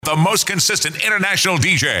The most consistent international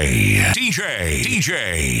DJ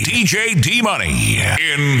D-Money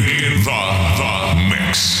in the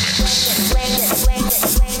mix.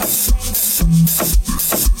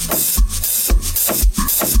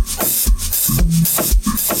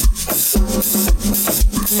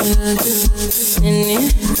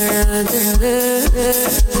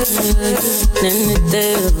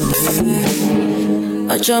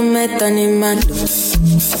 Ocho meta ni malo,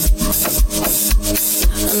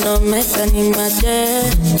 no meta ni maje,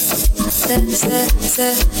 se,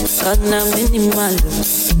 kana minimal.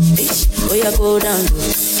 Bitch, voy a go down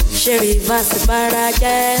low, Sherry vas para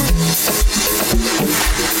allá.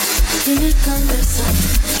 Can you conversar?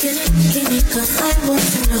 Can you come? I want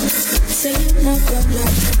to know. Say you no go low,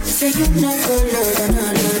 say you no go low, no,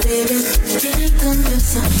 baby. Can you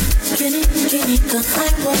conversar? Can you come? I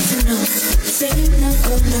want to know. Say you no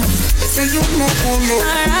go low, say you no go low.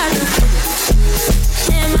 Aradu,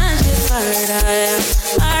 imagine paradaya.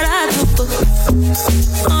 Aradu,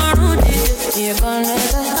 oru did you gonna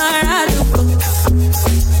aradu?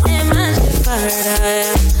 Imagine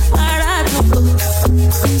paradaya. Aradu.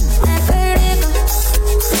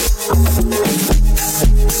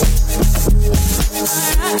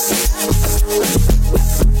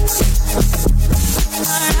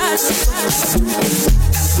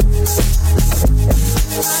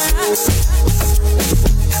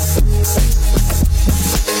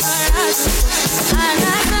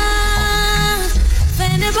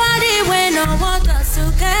 Anybody when no want us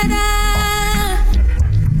together,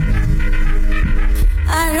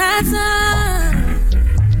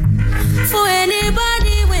 for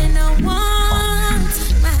anybody when no want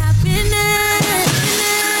my happiness.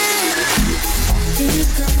 Can you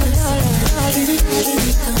come?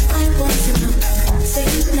 I want to know. Say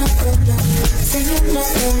you no go low, say you no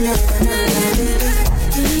go low,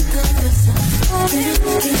 can you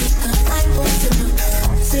come? I want to know.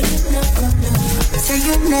 Say you no go low, say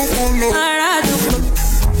you no go low. Aradu,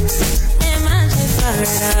 imagine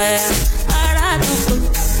paradise. Aradu.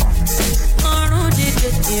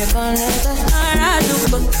 You're gonna Aradu,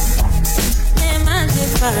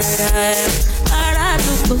 imagine paradise.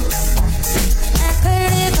 Aradu,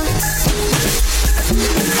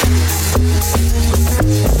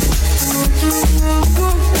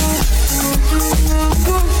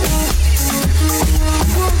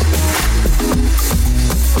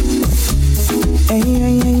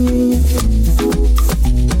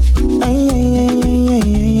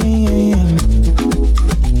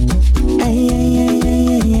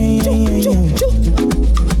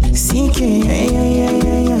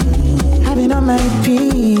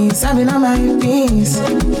 I've been on my peace.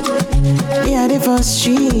 Yeah, the first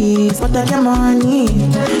streets, but I got money.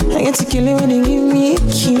 I get to kill it when they give me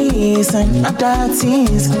keys and other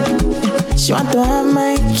things. She want to have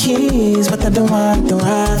my keys, but I don't want to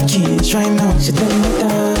have kids right now. She tell me what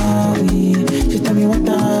are we? She tell me what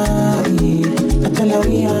are we? I tell her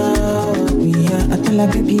we are. I tell her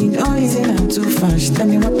baby, oh, is it not too far? She tell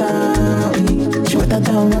me what are we? She want to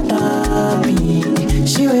tell what are we?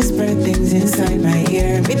 She whisper things inside my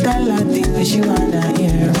ear. Me tell her things she wanna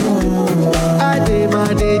hear. Oh. I did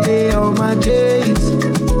my day on my days.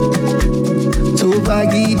 To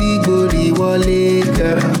baggy the body wallet,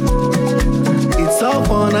 girl. It's all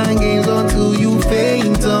fun and games until you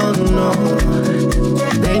faint on no.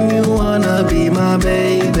 Then you wanna be my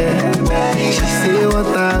baby. She say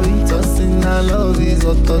what I be tossing, I love is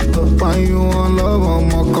what to find you on love on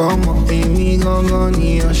my come on. Amy gon'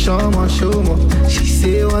 need a show my. She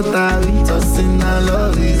say what I be tossing, I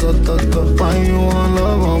love is what to find you on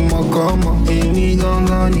love on my come on. Amy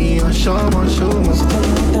gon' need a show my.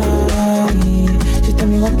 She tell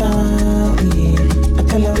me what are we? I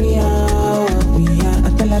tell her we are. I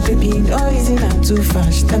tell her baby, oh, is it not too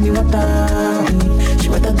far? She tell me what are we? She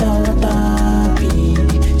want to tell what are we?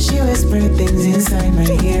 She whisper things inside my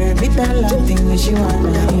ear. Me tell her things she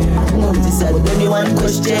wanna hear. This is 21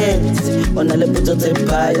 questions. On a le put out a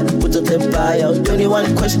pie.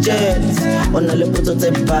 21 questions. On a le put out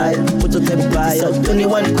a pie.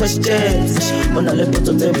 21 questions. On a le put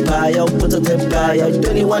out a pie.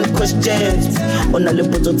 21 questions. On a le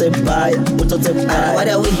put out a pie. What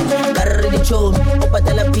are we? Carry the show. Up at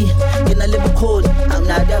Telepi. In a little code. I'm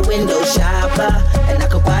not a window shopper. And I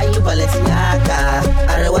could buy you Balenciaga.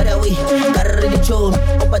 What are we? Carry the show.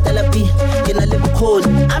 Up at Telepi. In a little code.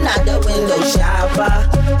 I'm not the window shopper.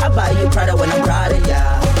 I buy you Prada when I'm proud of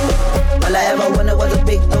ya. All I ever wanted was a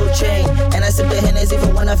big gold chain. And I sip the Hennessy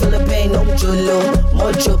for when I feel the pain. No jolo,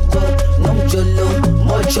 more choco. No jolo,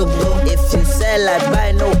 more choco. If you sell, I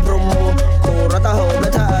buy no promo. Rotaho,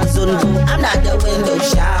 better Zundu. I'm not the window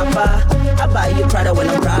shopper. I buy you Prada when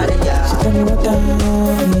I'm proud of ya. She tell me what I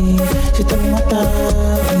need. She tell me what I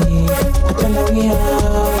need. I tell her we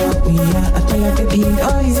are. I tell her baby,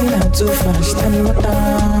 oh easy not too far. She tell me what I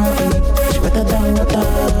need. She better than what I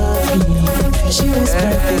need. She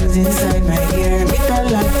whisper things inside my ear. Me tell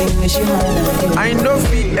her things she wanna. I know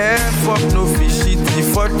fi F up, no fi shitty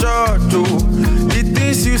for church, yo. The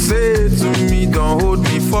things you say to me don't hold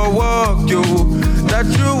me for work, yo. That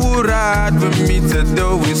you would ride with me to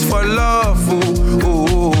do is for love,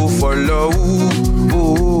 oh, for love,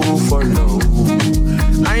 oh, for love.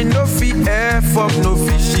 I know fi F up, no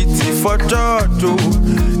fi shitty for church, yo.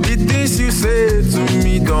 The things you say to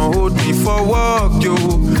me don't hold me for work, yo.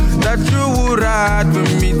 That you would ride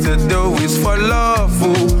with me to do is for love,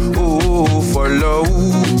 oh, for love,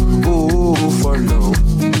 oh, for love.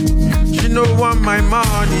 She don't want my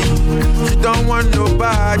money, she don't want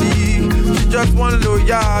nobody. She just want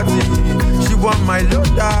loyalty, she want my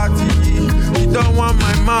loyalty. She don't want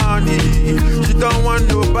my money, she don't want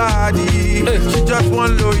nobody. She just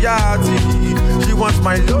want loyalty, she wants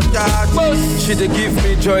my loyalty. She dey give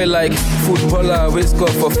me joy like footballer, we score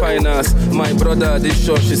for finance. My brother, this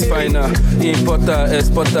shop she's finer. Importer,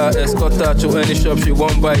 exporter, escorter to any shop she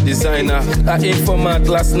won't buy designer. I informer,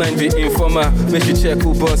 last night be informer. Make she check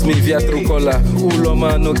who boss me via Truecaller.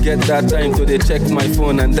 Uloma no get that time to they check my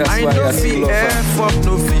phone and that's why I still love her. F up,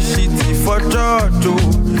 no fi shitty for church, yo.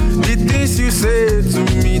 The things you say to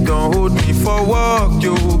me don't hold me for work,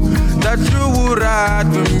 yo. That you would ride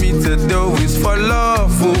with me to do is for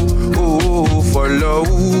love, oh, for love,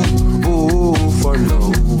 oh, for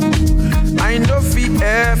love. I know fi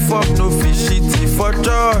F up, no fi shitty for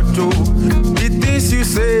church, yo. The things you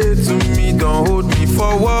say to me don't hold me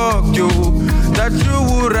for work, yo. That you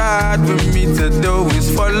would ride with me to do is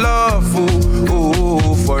for love,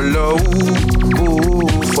 oh, for love, oh,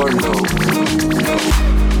 for love.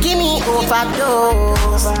 Give me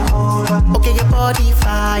overdose. Okay, your body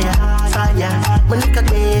fire, fire. Monica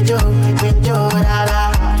Bejo,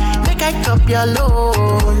 rara. Make I chop your low.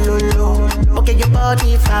 Okay, your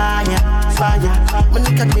body fire, fire.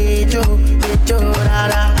 Monica Bejo,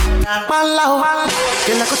 rara. Malo,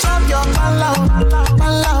 can I go chop your malo?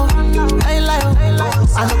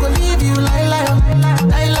 I don't go leave you, lie.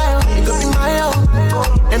 You go be my own,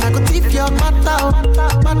 and I go tip your patao.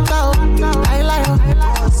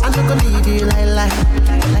 I'm not gonna leave you lie.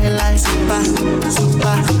 Super,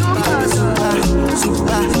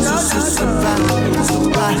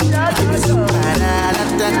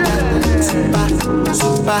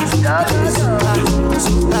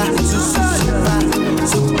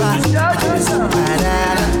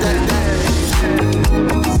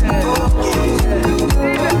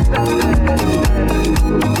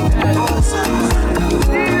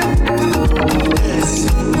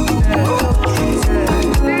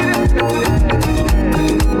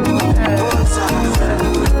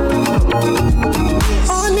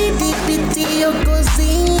 only the pity you go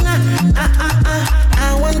sing.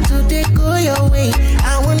 I want to go your way. I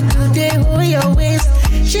want to hold your waist.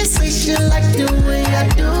 She says she like the way I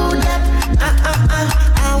do that.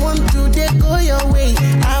 I want to go your way.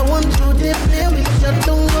 I want to play with your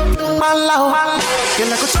tongue. Malo,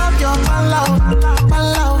 can I go chop your malo?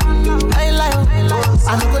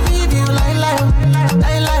 I'm not gonna leave you lie.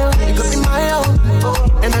 You go be my own,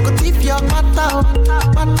 and I go tip your patao.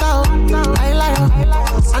 I'm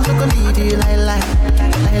not gonna leave you lie.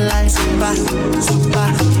 Super,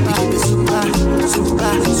 we keep it super, we keep it super, da.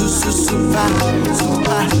 Super, we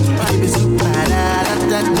keep it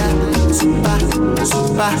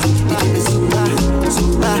super, we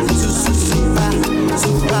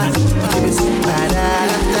keep it super, da.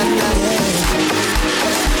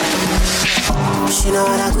 She know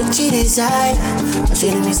what I Gucci design.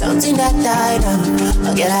 She do me something that died.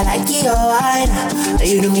 Girl, I like your wine.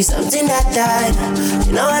 You do me something that died.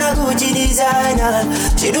 She know what I Gucci design.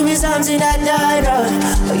 She do me something that died.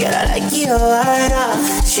 Girl, I like your wine.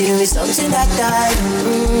 She do me something that died.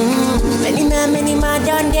 Many man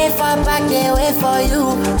done there for back there wait for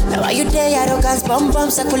you. Now why you there? I don't got bum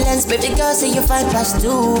succulents. Baby girl say you find past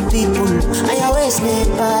two people. And you always need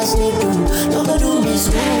past me too. Don't go do me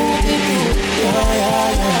so people.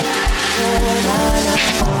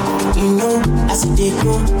 You know, I see they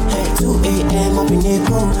go at 2 a.m. up in the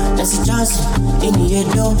go. That's a Johnson in the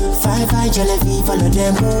door. 5 jelly follow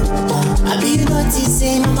them go. I be you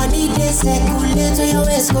noticing, Mama need this circulate when your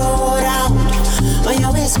waist go round. When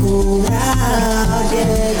your waist go round,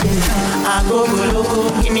 yeah. I go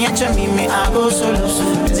loco, give me a chamime, I go solo.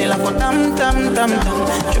 Zilla for tam.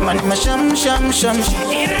 Chumani ma sham.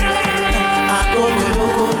 I go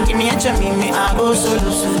loco. Give me a chance, me I go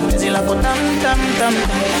solo. Cause you like go tam tam tam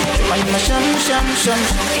tam. My sham sham sham.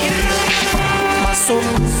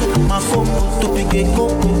 My coco, tu pique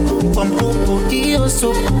coco, con coco, io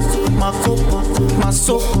so. My coco, my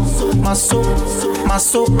soco, my soco, my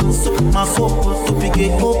soco, my coco, tu pique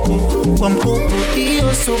coco, con coco,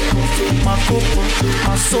 io so. My coco,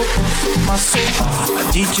 my soco, my soco. A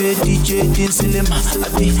DJ, Dinsilima, a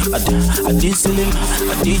Dinsilima,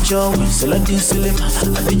 a DJ Whistle, a Dinsilima,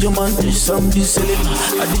 a DJ Monte, some Dinsilima,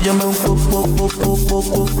 a DJ Man,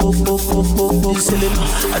 Dinsilima,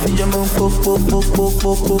 a DJ Man,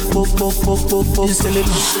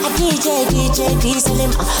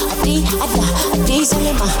 DJ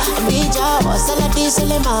Salim, a Salim, a Salati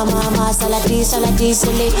Salim, Mama Salati Salim, a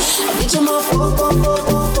DJ Mo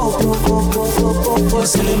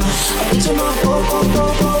Salim, a DJ Mo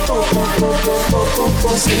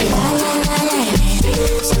Salim.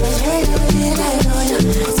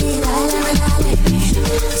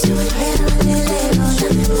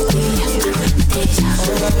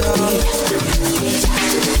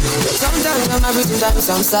 Sometimes I'm happy, sometimes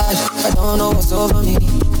I'm sad. I don't know what's over me.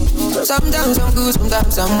 Sometimes I'm good,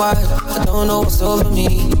 sometimes I'm wild. I don't know what's over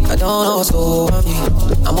me. I don't know what's over me.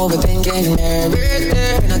 I'm overthinking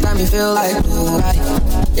everything. And time you feel like blue. I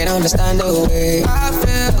can't understand the way I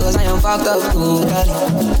feel, cause I am fucked up too,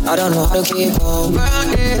 girl. I don't know how to keep on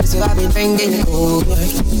burning. So I've been drinking cold.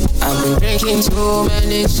 I've been drinking too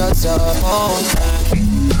many shots of all time.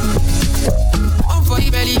 One for the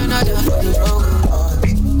belly, another for the broken heart.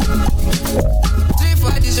 3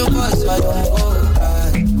 for addition, so I don't go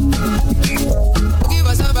back. Give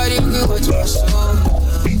us somebody who can watch my soul.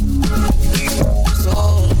 So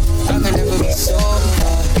I can never be so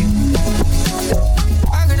high.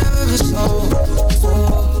 I can never be so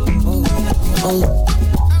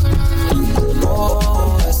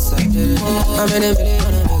yes, I did it. I'm in a million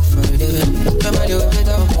and I make for a living. Remember you with me,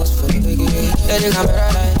 almost for the big game. Yeah, you got me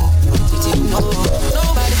right like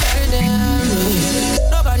nobody's better than me.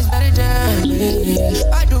 Nobody's better than me.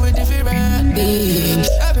 I do it differently.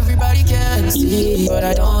 Everybody can see, but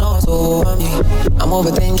I don't know what's over me. I'm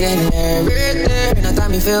overthinking everything. And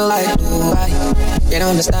time you feel like do I can't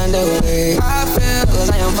understand the way I feel, cause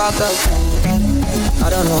I am fucked up. I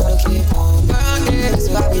don't know how to keep on burning,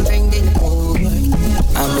 so I've been drinking cold.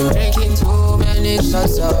 I've been drinking too many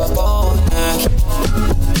shots of all night.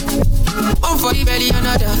 One for the belly,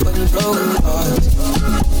 another for the broken heart.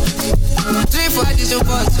 3 for addition, so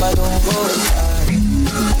I don't go back.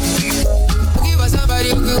 Give us somebody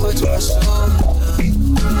who can watch my soul.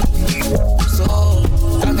 So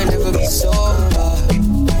I can never be sober.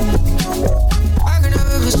 I can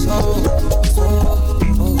never be sober.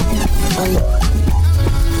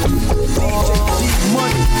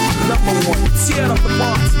 Money, number one, tear up the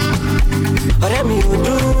box. Let me do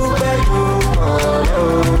better.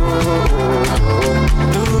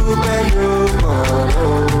 Do better.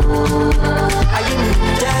 I need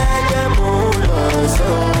that more so.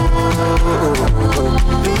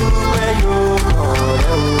 Do better.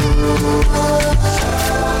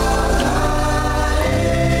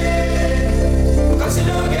 Cause you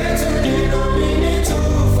don't get to you don't mean it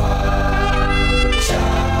too far.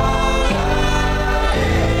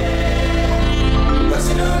 Cause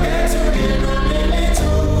you don't get to you don't mean it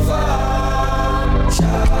too far.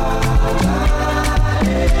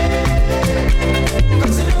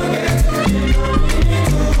 Cause you don't get to you don't mean it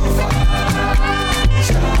too far.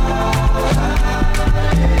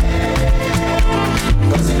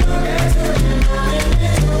 Cause you don't get to you don't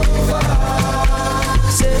mean it too far.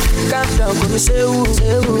 Say, calm down, come say who.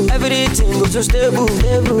 Everything goes so stable.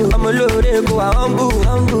 I'm a low, they go a humble.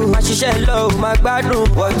 My shisha low, my bad room.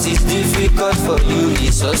 What is difficult for you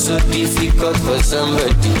is also difficult for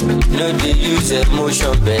somebody. No, they use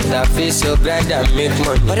emotion, better face your grind and make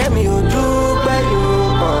money. But let me do better.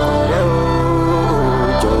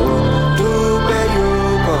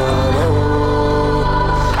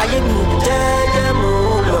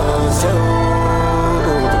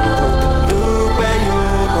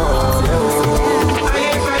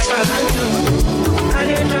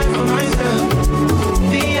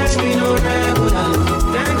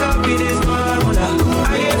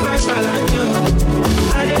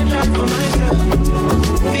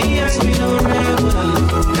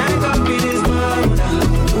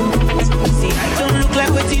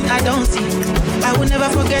 I don't see. I will never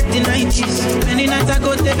forget the 90s. Many nights I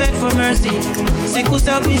go to beg for mercy. Sickle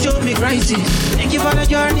self me show me crisis. Thank you for the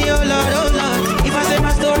journey, oh Lord, oh Lord. If I say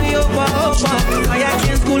my story over. I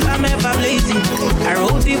in school, I'm ever lazy. I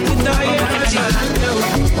wrote it with the energy.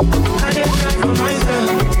 I didn't try for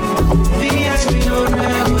myself. VIP no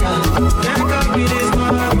regular.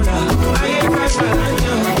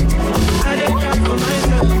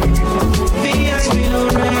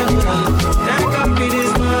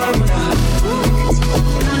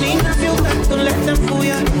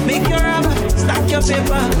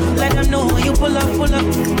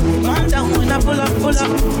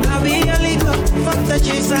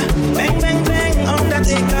 Bang, bang, bang,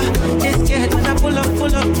 Undertaker. They scared when I pull up.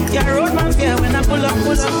 Yeah, roadman fear when I pull up.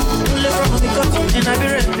 Pull it from the cup and I be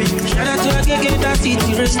rapping. Shout out to a gig that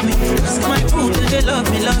city race me. That's my food and they love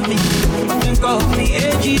me. Then call me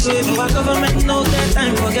AG, baby. Our government knows that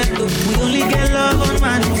time forget to. We only get love on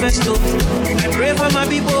manifesto. I pray for my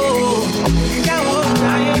people. Can't walk,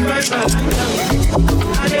 I ain't myself.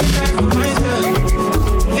 I didn't try for myself.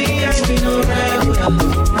 VIP no regular.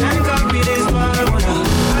 Can't copy this formula.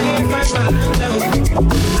 I ain't myself.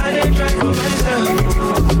 I didn't try for myself.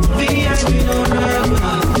 VIP no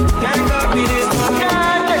regular. Can't copy this formula.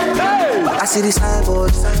 I see this high boy.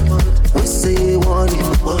 We say want it.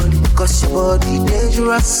 Cause your body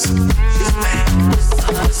dangerous.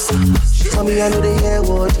 She told me I know the hear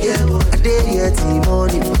what. I did hear the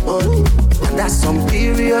money. And that's some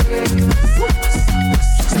period.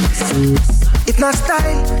 If not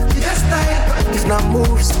style, you got style. If not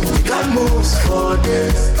moves, you got moves for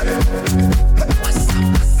this.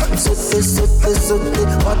 So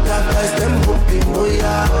other guys them hoping, oh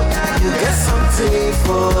yeah, you get something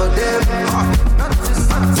for them.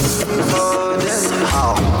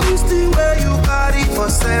 This thing where you carry for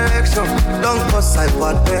selection, don't cause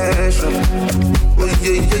hypertension. Oh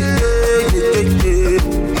yeah.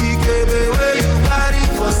 He gave me where you carry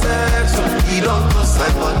for selection, he don't cause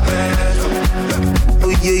hypertension. Oh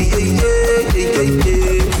yeah.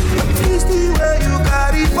 This thing where you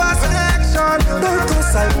carry for selection, don't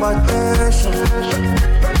cause hypertension.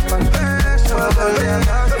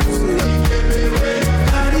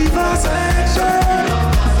 Carry for selection.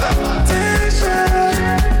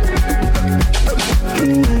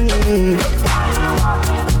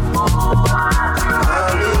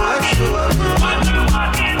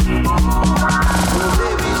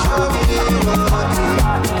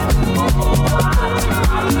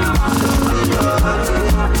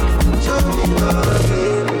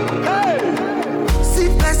 See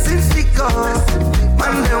blessing figure,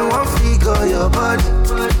 man them won't figure your body.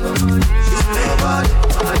 Your body.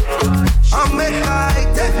 I'll make I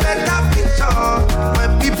take better picture.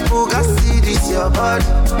 When people got see this your body.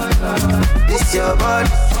 This your body.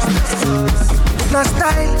 It's not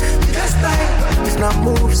style, you got style. It's not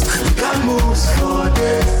moves, you got moves for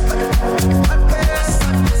this.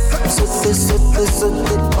 So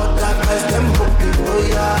other guys them hoping, oh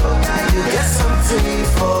yeah, you get something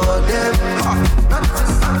for them.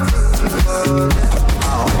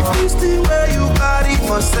 This thing where you carry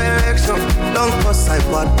for selection, don't cause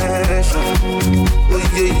hypertension. Oh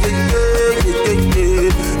yeah.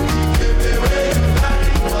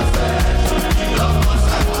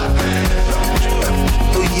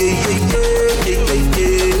 Oh yeah.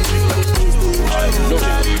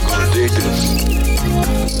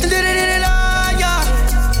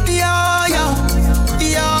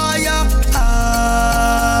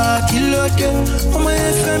 Ridiculous. On m'a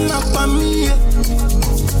fait ma famille.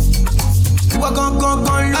 Wa gon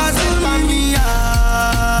la famille.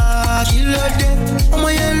 Kilode. On m'a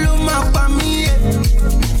yellow ma famille.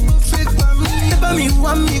 Fait famille. Pas mi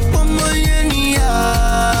wa mi pour moi ni ya.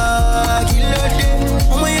 Kilode.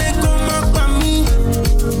 On m'a yellow ma famille.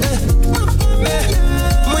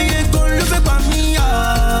 Moi yellow le fait famille.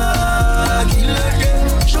 Kilode.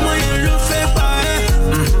 Je moi yellow fait pas.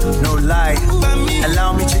 No lie.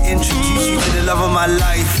 Allow me to introduce you to the love of my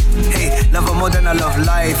life. Hey, love her more than I love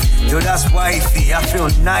life. Yo, that's wifey, I feel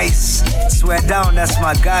nice. Swear down, that's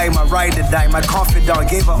my guy, my ride or die, my confidant.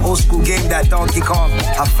 Gave her old school game, that Donkey Kong.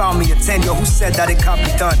 I found me a 10, yo, who said that it can't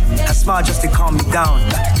be done? I smile just to calm me down.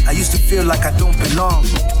 I used to feel like I don't belong,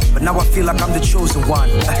 but now I feel like I'm the chosen one.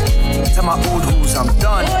 Tell my old hoes I'm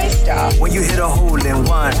done. When you hit a hole in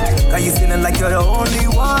one, got you feeling like you're the only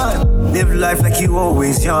one. Live life like you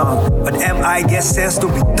always young, but M.I. get sense to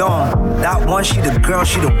be dumb. That one, she the girl,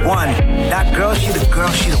 she the one. That girl, she the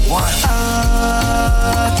girl, she the one.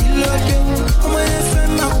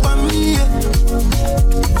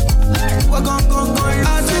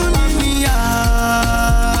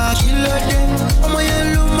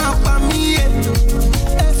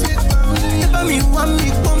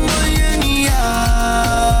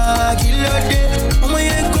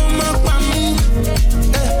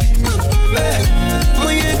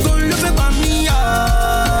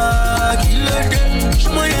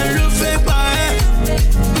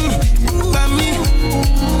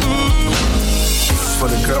 For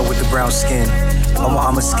the girl with the brown skin,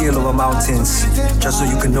 I'm a scale over mountains, just so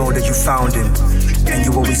you can know that you found him. And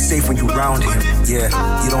you always safe when you round him. Yeah,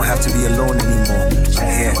 you don't have to be alone anymore. I'm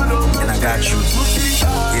here, and I got you.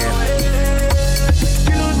 Yeah.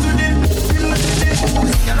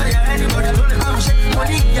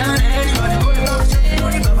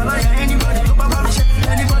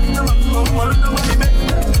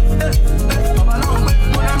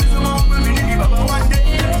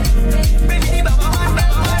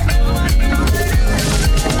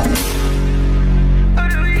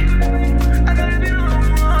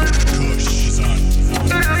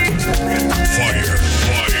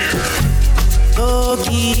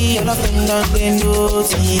 low-key, all of them don't they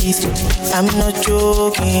notice. I'm not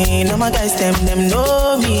joking, all my guys, them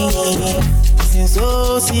know me. Since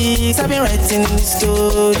 06, I've been writing this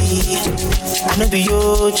story. I know the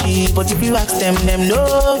OG, but if you ask them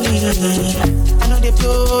know me. I know the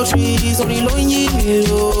poetry, so they lonely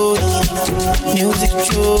melody. Music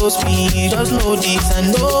shows me, just know this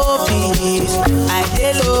and know peace. I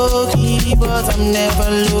stay low-key, but I'm never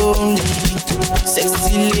lonely.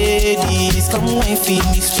 Sexy ladies, come and feed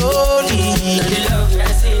me slowly. Now you love me, I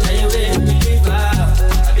see, now you wait me live out.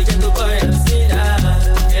 I begin to boy, I'm seen that.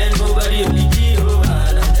 Ain't nobody only give over.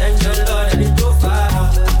 Thank your Lord, I didn't go far.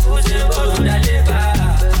 Who's the boy who I live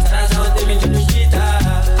out? That's how they make you shit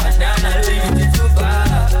out. And now I leave it too far.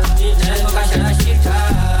 Need never catch a shit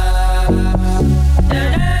out. They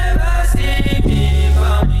never see me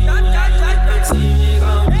coming. Don't see me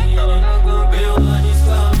coming. I'm gonna be one is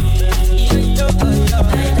coming.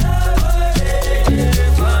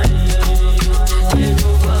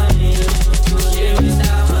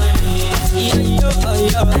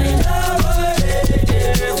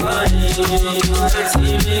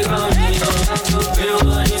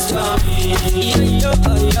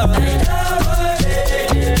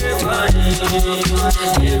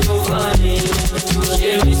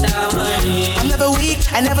 I'm never weak,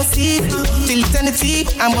 I never sleep. Till eternity,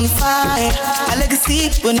 I'm on fire. My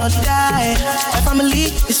legacy will not die. My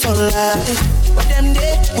family is for life. But them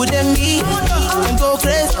day, with them me. Them go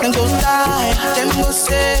crazy, them go die. Them go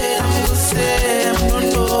say, them don't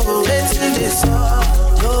know. Let's in this song.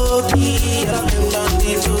 Low-key, all of them don't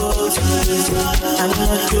need to see. I'm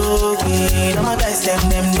not joking, all my guys, them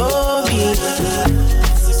know me.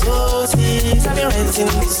 So since I've been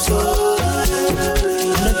renting this store.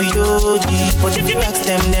 I'm not the OG, but if you ask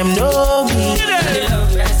them know me. I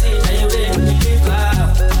love you, I see, now you wait me live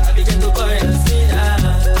out. I begin to boy, I'm seen that.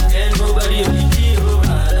 Ain't nobody only give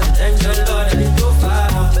over. Thank your Lord, I didn't go far.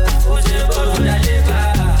 Who's the boy who I live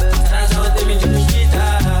out? That's how they make you shit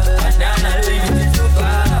out. And now I leave it too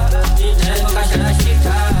far. Need never catch a shit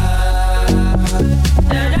out.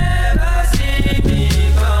 They never see me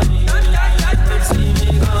coming. Don't see me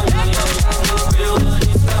coming.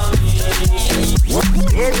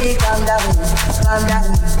 Baby, calm down, calm down.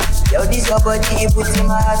 Yo, this your body, you put in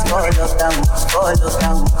my heart. Go lockdown, go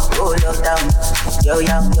lockdown, go lockdown. Yo,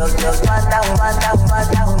 man down.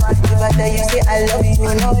 If I tell you say I love you,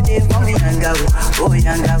 you know they for me and go. Oh,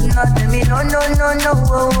 young girl, not tell me no.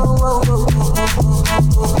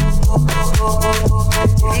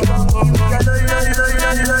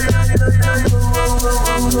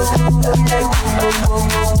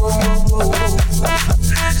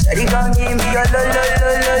 If you come give me a Shawty gon' give me your lo.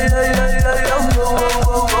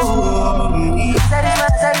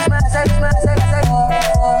 Satisfy.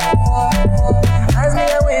 As me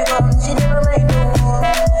away from, she never made no more.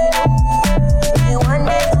 One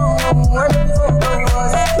day through, one day before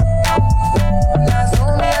us. Now so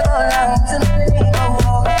me I go long, so me need no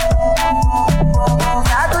more.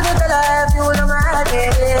 Start to tell her if you know my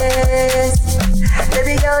address.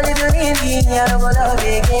 Baby girl, if you need me, I don't wanna love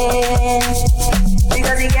again.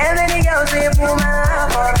 Because you can't let the girls say pull my heart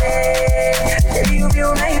for me. Baby, you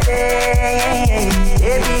feel my pain.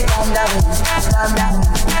 Baby, calm down.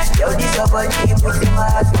 Yo, this your body, you put in my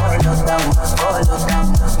heart. Hold us down.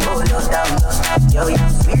 Yo, you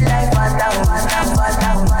feel like fat down. If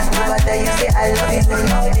I tell you say I love you, you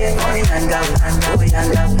know they coming and go.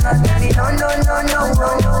 Not tell me no.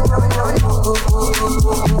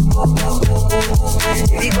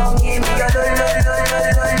 If you gon' give me your lo.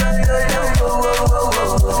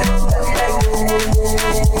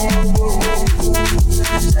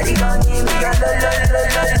 Shawty gon' give me your lo.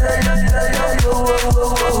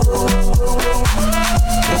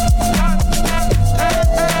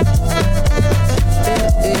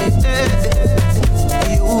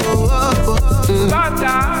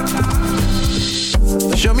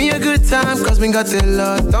 Show me a good time, cause we got a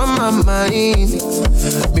lot on my mind.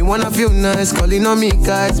 Me wanna feel nice, calling on me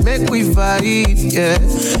guys, make we vibe, yeah.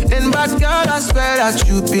 And bad girl, I swear that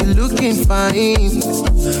you be looking fine.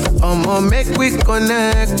 Make we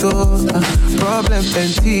connect, problem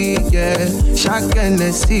plenty, yeah. Shock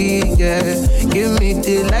Hennessy, yeah. Give me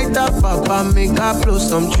the light up, papa, make I blow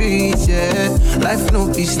some trees, yeah. Life no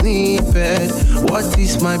be snippet, what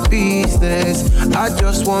is my business? I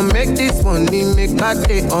just want make this money, make I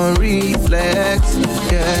day on reflex,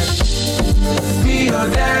 yeah. Me or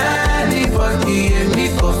anybody, and me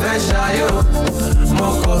confession, yo.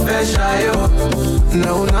 Mo confession,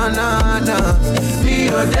 no. Me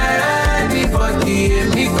or anybody, and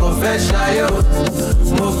me confession, yo.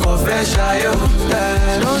 Mo confession, yo.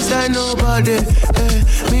 Don't say send nobody.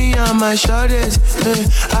 Me and my shorties.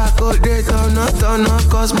 I go there, turn up,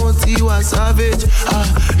 cause Moti was savage.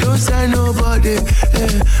 Don't send nobody.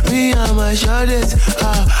 Me and my shorties.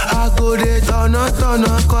 I go there, turn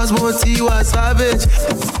up, cause Moti was savage.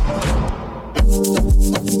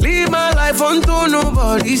 Leave my life unto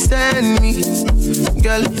nobody send me.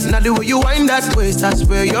 Girl, now the way you wind that waist, I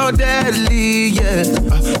swear you're deadly, yeah.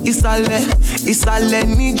 It's a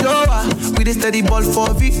ni joa with a steady ball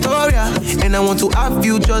for Victoria. And I want to have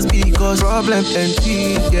you just because problem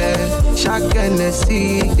plenty, yeah. Shaq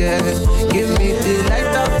Hennessy, yeah. Give me the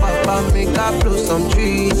light up, papa, make I blow some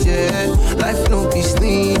trees, yeah. Life no be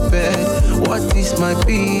snippet. What is my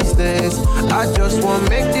business? I just want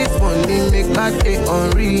make this money, make I take on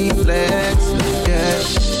reflex, yeah.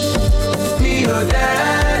 Me your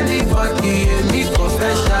daddy, but he ain't me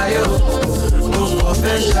confession, no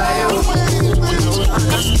confession.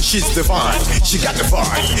 She's divine, she got the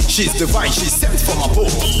vibe. She's divine, she's sent from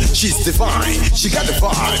above. She's divine, she got the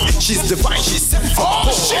vibe. She's divine, she's sent from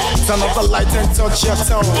above. Turn up the light and touch your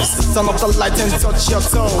toes. Turn up the light and touch your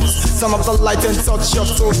toes. Turn up the light and touch your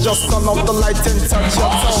toes. Just turn up the light and touch your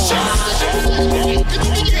toes.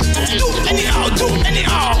 Do anyhow, do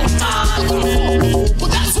anyhow.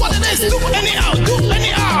 That's what it is. Do anyhow, do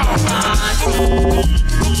anyhow.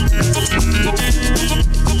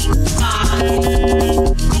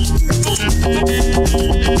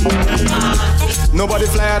 Nobody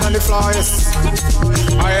flyer than the flyers,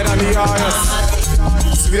 higher than the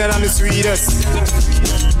highest, sweeter than the sweetest.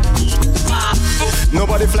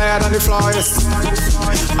 Nobody flyer than the flyers,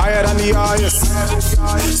 higher than the highest,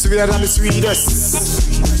 sweeter than the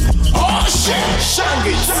sweetest. Oh shit, shang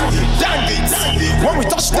it, dang it. When we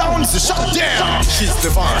touch down, it's a shut down. She's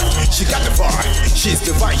divine, she got the vibe. She's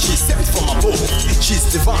divine, she's sent from above. She's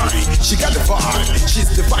divine, she got the vibe. She's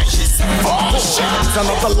divine, she's sent from above. Turn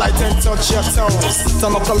up the light and touch your toes.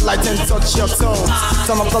 Turn up the light and touch your toes.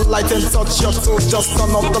 Turn up the light and touch your toes. Just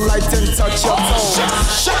turn up the light and touch your toes.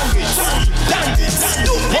 Shang it, dang it.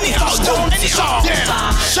 Do anyhow, do anyhow.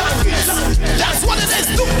 Shang it, that's what it is.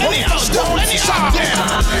 Do anyhow, do anyhow.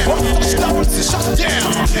 One touchdown, it's a shut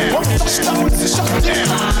down. One touchdown, it's a shut down.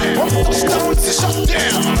 One touchdown, it's a shut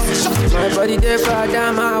down. My body there for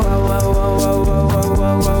Dama, wow, wow, wow, wow, wow,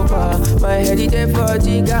 wow, wow, wow. My head is there for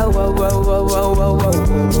Jiga, wow, wow, wow, wow, wow, wow,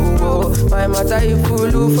 wow. My mata is full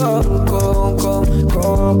of go.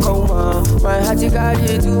 My heart is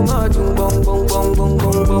carried too much, boom, boom, boom, boom,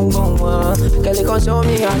 boom, boom, boom. Girl, you can show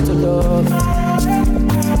me how to love.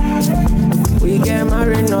 We get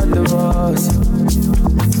married, not divorced.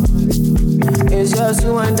 It's just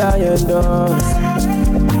you and I and us.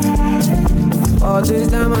 All this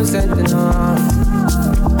diamonds sent enough.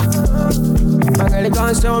 My girl, you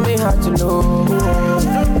can't show me how to love.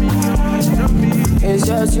 It's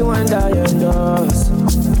just you and I and us.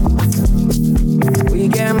 We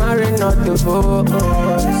get married, not divorced.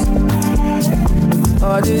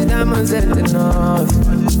 All this diamonds ain't enough.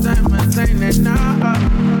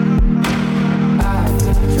 I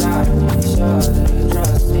try to make sure that you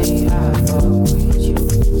trust me. I fuck with you.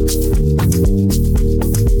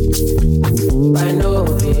 I know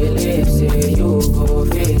believe say you go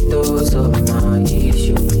fit those of my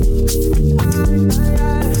issues.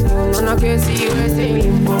 I can see you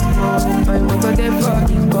singing for I'm over there for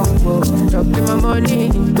the Congo. Dropping my money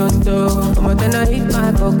in Toto. I'm gonna hit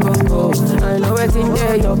my coco. I know it's in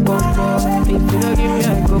there, your coco. If you don't give me a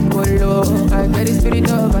coco, I get the spirit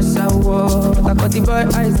of a sour. I got the boy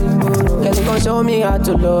eyes in blue. Can you come show me how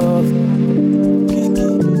to love?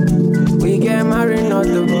 We get married, not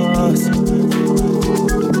divorced.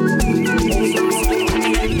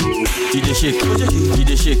 Il est chic,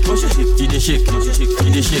 il est chic, il est chic, il est chic,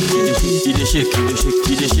 il est chic, il est chic,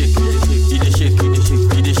 il est chic, il est chic, il est chic,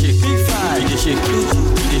 il est chic, il est chic, il est chic,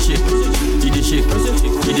 il est chic,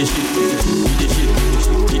 il est chic,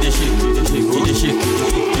 il est chic, il est chic, il est chic,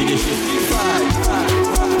 il est chic.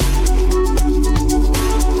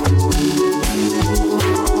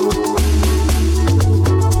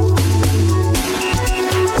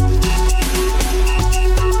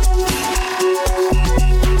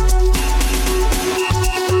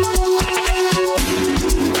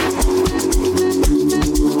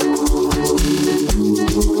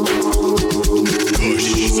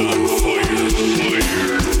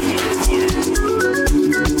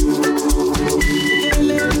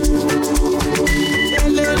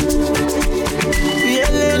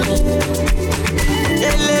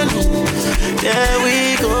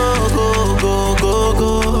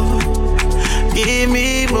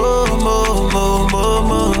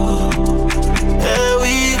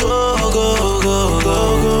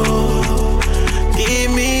 Give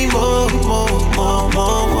me more.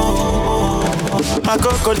 my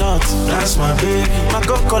coconut, that's my baby. My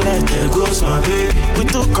coconut, there goes my baby. We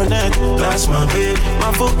too connect, that's my baby.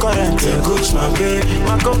 My full current, there goes my baby.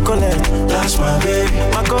 My coconut, that's my baby.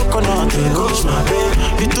 My coconut, there goes my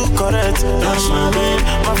baby. We too correct, that's my baby.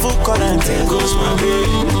 My full current, there goes my baby.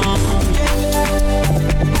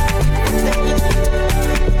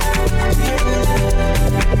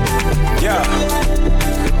 Yeah.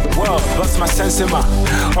 Well, what's my sense in my?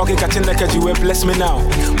 Okay, catching the catch you will bless me now.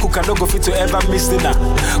 Who can no go fit to ever miss dinner?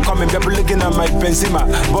 Come and be looking at my Benzema.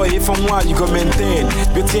 Boy, if I'm one, you go maintain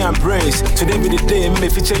beauty and brains. Today be the day, may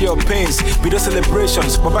feature your pains. Be the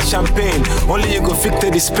celebrations, Baba champagne. Only you go fit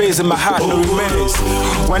the space in my heart, no remains.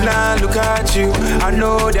 When I look at you, I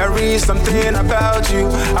know there is something about you.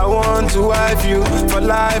 I want to wife you for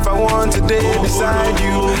life. I want to day beside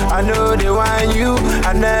you. I know they want you.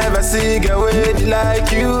 I never see a way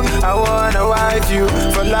like you. I wanna wife you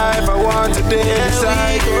for life. I want to day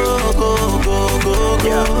beside you. Go.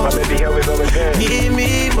 Yeah, my baby, here we go again. Give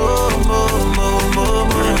me more.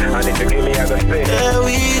 I need to give me a good thing. Here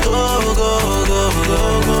we go.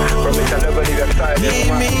 Promise I never leave your side.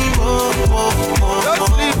 Give me more.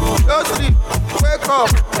 Don't sleep. Wake up.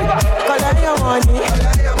 Collect your money.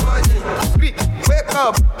 Sleep. Wake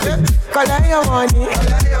up. Collect your money.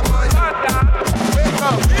 Wake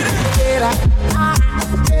up.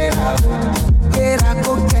 Get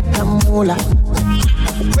go get the moolah.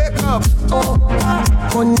 Wake up. Oh,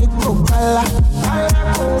 money go kala.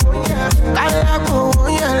 Kala go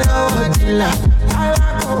yellow.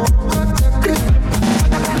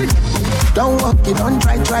 Don't walk it, don't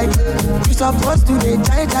try. You supposed to be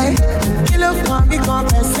die. Kill up for me, come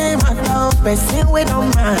person, person we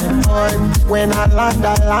don't mind. But when I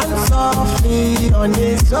land softly on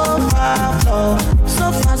the sofa floor.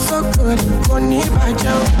 So far so good, Koni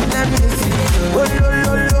Bajo. Let me see you, oh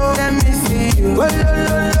lo, let me see you, oh lo,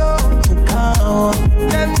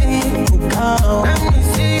 let me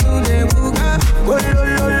see you, the buga, oh lo,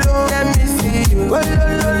 let me see you, oh lo,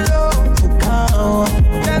 let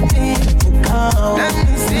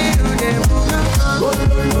me see you, the buga, oh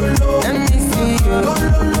lo, let me see you, oh lo,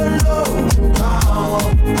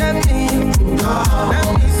 let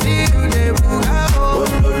me see you, the buga, oh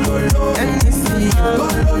lo, let me see you, oh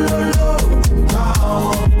lo,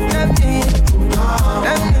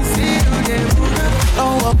 let me see you, the buga.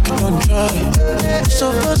 Don't walk on dry,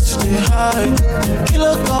 supposed to stay high.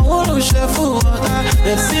 Kilo can wanna share food,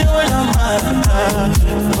 they see when I'm high.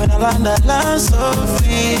 When I land so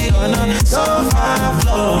free on a sofa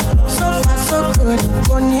floor. So far so good,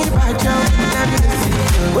 Koni Bajo. Let me see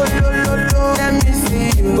you, oh lo, let me see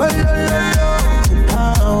you, oh lo,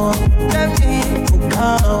 let me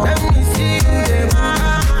see you, the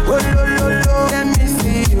oh lo, let me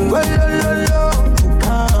see you, oh lo,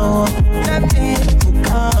 let me see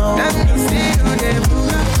you, the let me see you,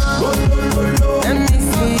 let me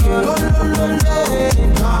see you, the let me see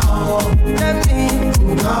you, let me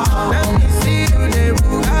see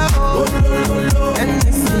you, let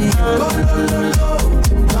me see you, the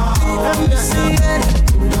let me see you,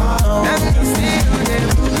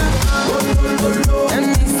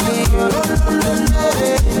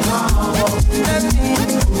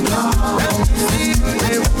 let me see you,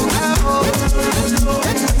 the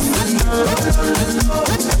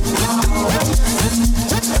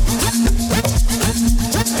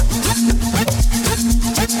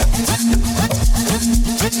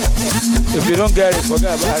If you don't get it,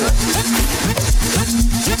 forget about it.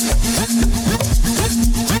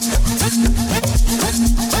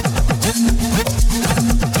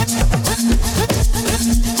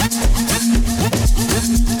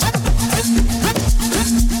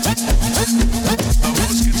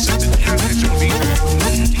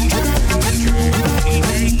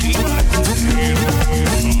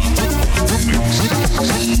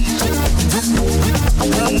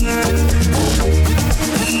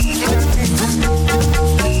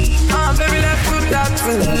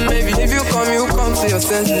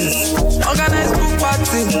 Organize group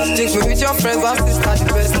party, drink me with your friends and sister the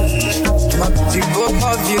best. The both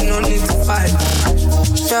of you no need to fight.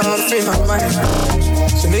 Try to free my mind,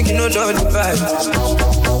 so make you know the vibe.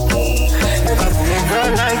 If I see a girl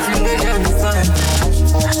like you, make her decide.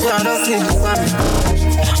 Yeah, I don't see the sign.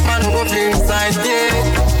 Man, go play inside, yeah.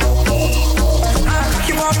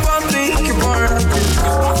 Keep on pumping, keep on rocking.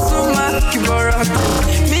 So mad, keep on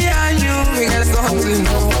rocking. Me and you, we got something.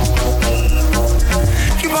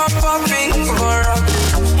 Keep on popping, keep on rocking.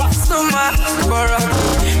 So much, keep on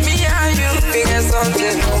rocking. Me and you, we get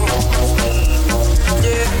something.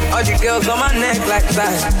 Yeah, oh all the girls on my neck like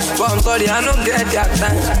that. But I'm sorry, I don't get that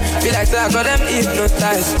time. Feel like I got them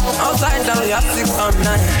hypnotized. Outside down, you have 6 or 9.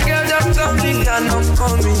 Girl, just tell me you're not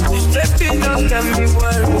coming. Baby, don't get me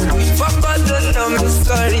worried. Fuck all, just tell me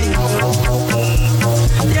sorry.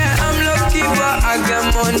 Yeah, I'm lucky, but I get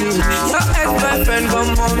money. Your ex-boyfriend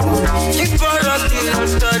got money. He's for us, he's not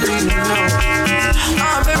studying.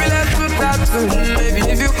 Baby, let's do that too. Maybe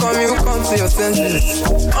if you come to your senses.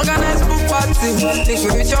 Organize book party. Think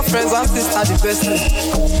with your friends and sister the best thing.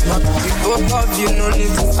 We both of you, no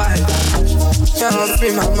need to fight. Cannot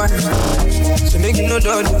free my mind. So make you know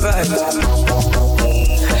the vibe.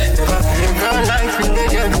 Never feel real life in the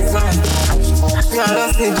game design. Yeah, I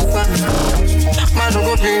just need to find. Man, don't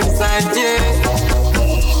go be inside, yeah.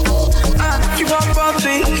 Keep on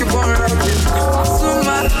popping, keep on rocking. So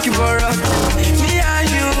mad, keep on rocking. Me and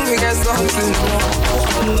you, we got something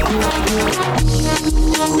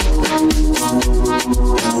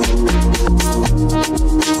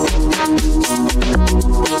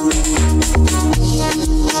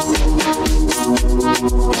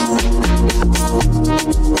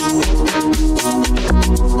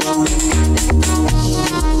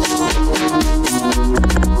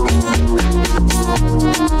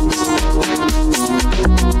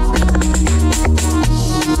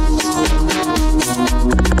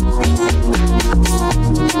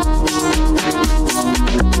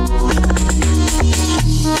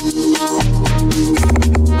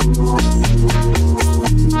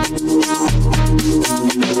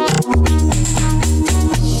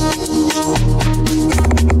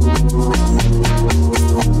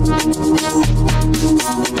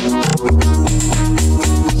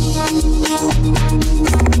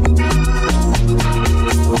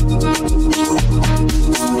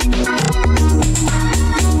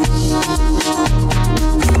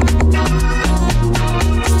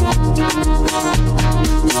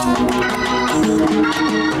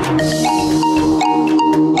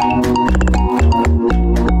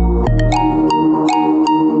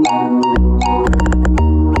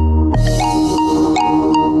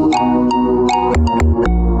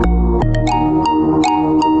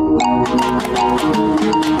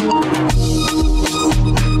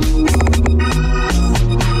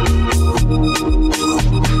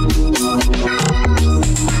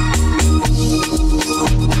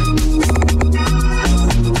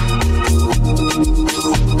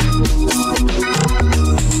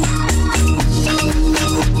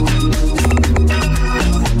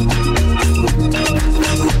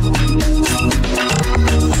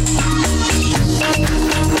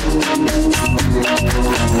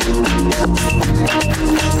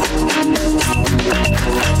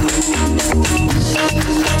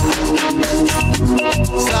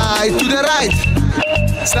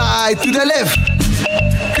To the left,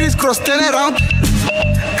 crisscross, turn around,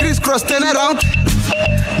 crisscross, turn around.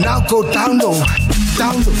 Now go down low,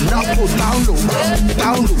 now go down low, now go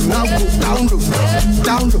down low, now go down low,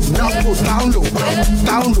 now go down low,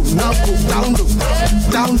 now go down low, now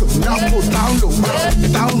go down low, down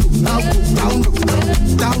low.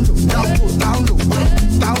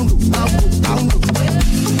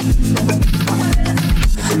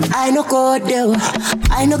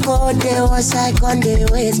 I no go there, once I on the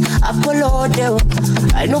ways. I follow there,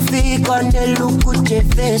 I no fake on the look with your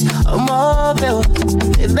face. I'm over,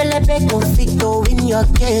 baby, let conflicto in your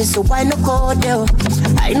case. So I no go there,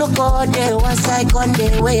 once I on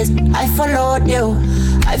the ways. I follow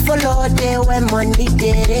there when money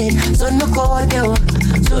did it. So no go there.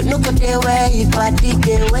 So no go there where you party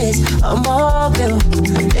the ways. I'm over,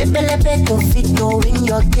 baby, let conflicto in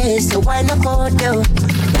your case. So why no go there?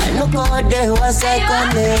 I no go there once I on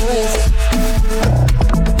the ways.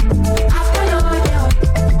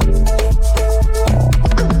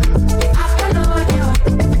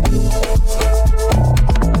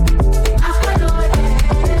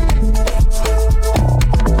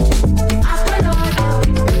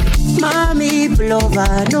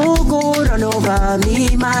 Over, no go run over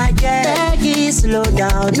me, my dear. Peggy, slow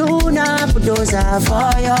down, no na bulldozer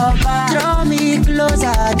for your back. Draw me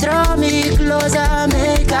closer,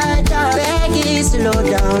 make I talk. Peggy, slow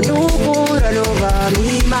down, no go run over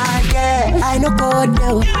me, my dear. I no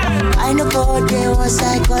go there, once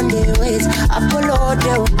I on the ways. I follow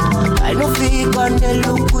there, I no fake on the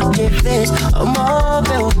look with your face. I'm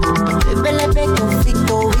over, baby, let me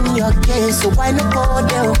conflicto in your case. So I no go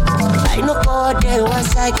there,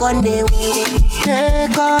 once I on the way.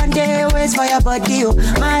 Take on the way. always for your body, oh.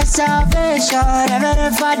 My salvation,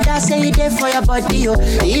 Reverend Father say you there for your body, oh.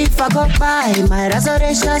 If I go by, my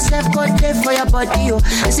resurrection self go there for your body, oh.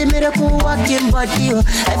 It's a miracle walking body, oh.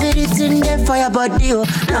 Everything there for your body, oh.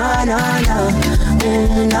 No, no, no,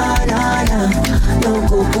 no, no, no. No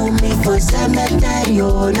go put me for cemetery,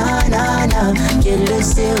 oh. No, no, no. Can't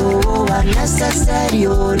listen, oh, unnecessary,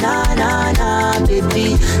 oh. No, no, no,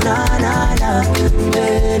 baby, no, no, no,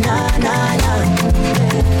 no, no, no.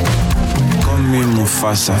 Call me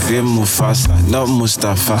Mufasa, feel Mufasa, not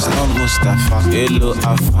Mustafa, not Mustafa. Hello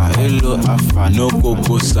Alpha, no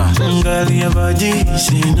Kokosa. Girl, your body is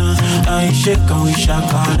in I shake and we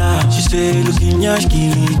shakara. She say, looking yash,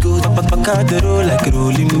 killing good. Papa the roll like a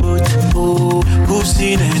rolling boat. Oh,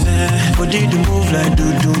 pussy, body to move like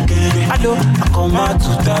do get. Hello, I come out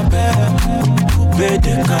to tape. Bed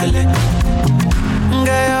the kale.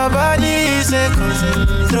 Girl, your body is a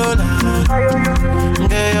controller.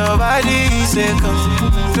 Girl, your body is a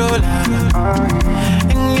controller.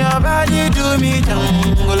 And your body do me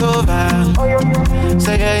jungle over.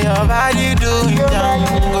 Say, girl, your body do me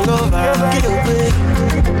jungle over.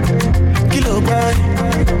 Kilo boy,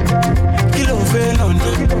 kilo felon.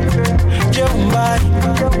 Jumbai,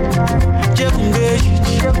 jumbai.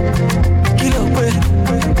 Kilo boy,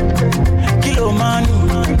 kilo manu.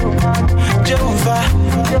 Jumba,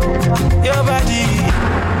 your body.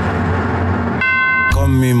 Call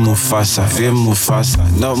me Mufasa, feel Mufasa,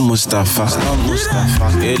 not Mustafa, not Mustafa.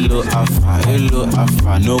 Hello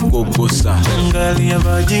Alpha, no Kokosa. Girl, your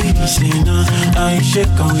body is in I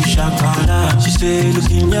shake and we shakara. She say,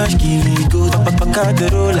 looking yash, killing good. Papa the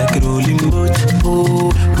roll like a rolling boat.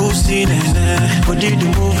 Oh, pussy, body to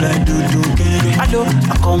move like do get. Hello,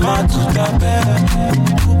 I come out to tape.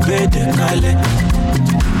 Bed the kale.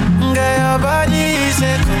 Girl, your body is a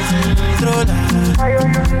controller.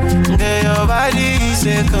 Girl, your body is a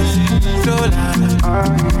controller.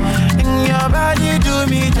 And your body do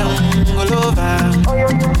me jungle over.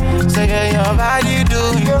 Say, girl, your body do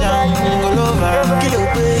me jungle over.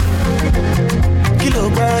 Kilo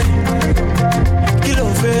boy, kilo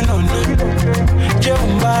felon.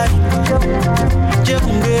 Jumbai,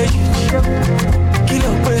 jumbai.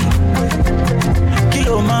 Kilo boy,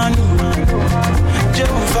 kilo manu.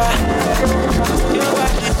 Jumba, your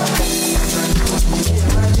body.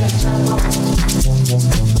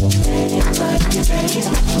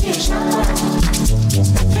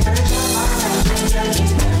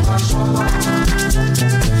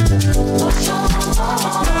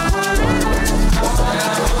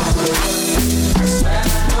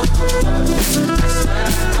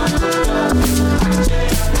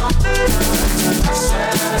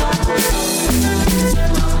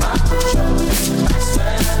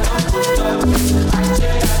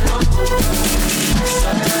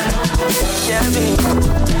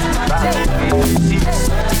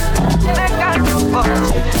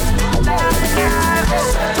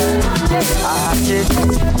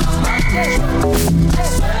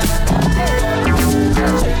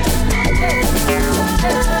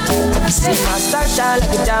 See my star shine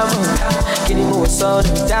like a diamond. Killing me with sun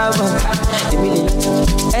and diamond. Emily,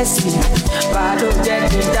 Essie, Bado,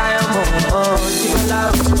 Jack, and diamond. Chicken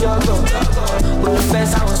love, Jogo. Put the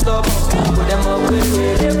best, I was stubborn. Put them up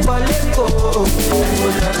with them for Leko.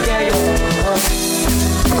 Put them care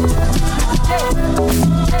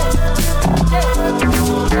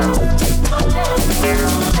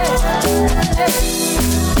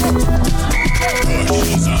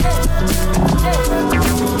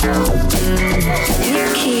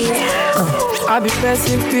I be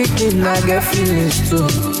person picking, I get feelings too.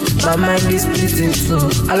 My mind is splitting too.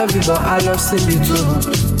 I love you, but I love Cindy too.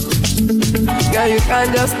 Girl, you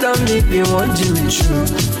can't just tell me you want you with you.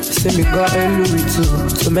 Say me got a Louis too.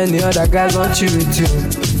 So many other guys want you with you.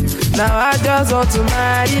 Now I just want to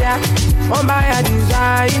marry ya. Want buy a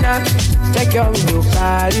designer. Check your window,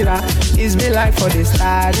 Carrera. It's me like for the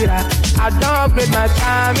starter. I don't upgrade my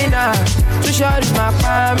stamina. Too short is my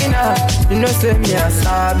stamina. You know, say me a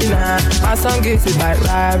Sabina. My song gets it like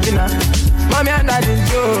Rabina. Mommy and daddy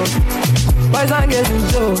Joe. Boys and girls in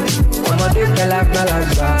Joe. Ọmọdé pẹ̀lá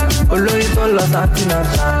gbàlagbà. Olóyin tó lọ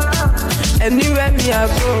sàtìnàtà. Anywhere me I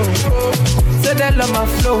go. Say they love my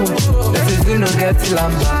flow. This is you no get till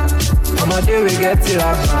I'm back. Ọmọdé we get till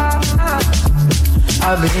I'm back.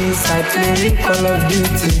 I've been inside playing Call of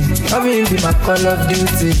Duty. I've been be my Call of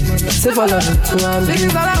Duty. Say follow me to and be.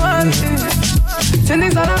 Things all I want is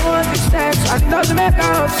things all I want is sex. I love to make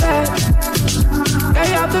her upset. Girl,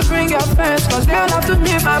 you have to bring your friends, cause they all have to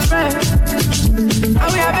meet my friends. And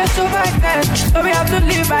we have a so back then, so we have to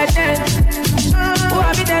live by then. Who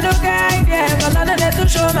I be there, no guy there, cause I don't need to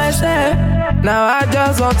show myself. Now I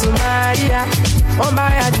just want to marry her, on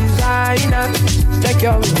buy a designer. Check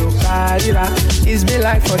your window, carriera. It's been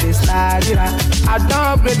like for this carriera. I don't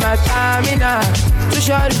upgrade my stamina. Too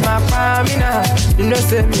short is my stamina. You know,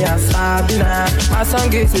 say me a Sabina. My song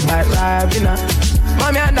gets it like Rabina.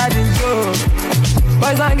 Mommy and daddy Joe.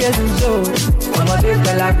 Boys and girls in Joe. Ọmọdé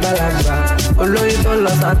gbẹlagbẹlagba. Olóyin tó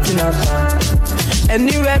lọ Santinata.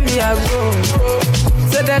 Anywhere me I go.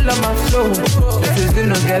 Say they love my flow. This is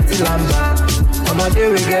no get it lamba. Ọmọdé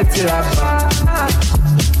we get it rapa.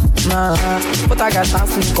 Nah, but I got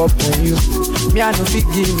dancing up on you. Me I no fit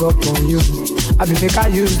give up on you. I be make I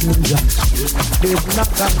use ninja. They do not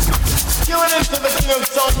dance. Tune into the king of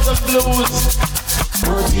songs and blues.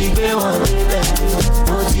 Motive one baby,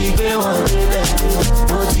 motive one baby,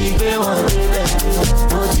 motive one baby,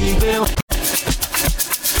 motive one.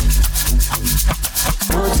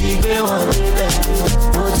 Motive one baby,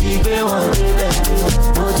 motive one baby,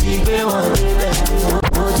 motive one baby,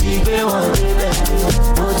 motive one baby,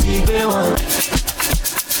 motive one.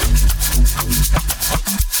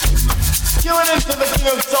 Tune into the king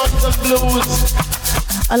of songs and blues.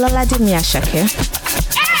 Ọlọ́ládé Àṣàkẹ́.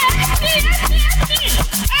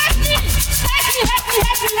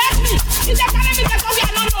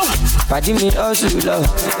 Pàdí mi ọ̀sùn lọ,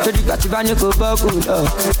 lójú gbà tí bá ní kò bọ́ọ̀kù lọ.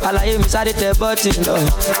 Àlàyé mi sáré tẹ bọ́ọ̀tì lọ.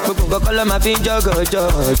 Gbogbo nǹkan kọ́ ló máa fi ń jọ̀gọ̀jọ̀.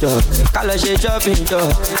 Ká lọ ṣe shopping jọ.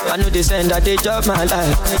 I know they send that they chop my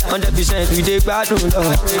life. 100% we dey gbádùn lọ.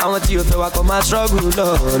 Àwọn tí o fẹ́ wa kọ́ máa struggle lọ.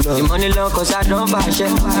 The money long cause I don't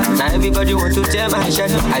fashion. Now everybody want to tear my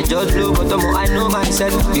shirt. I just blow but I know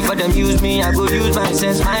myself. Before them use me, I go use my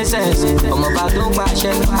sense. Ọmọ bá tó ń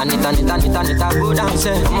pàṣẹ. Anita go down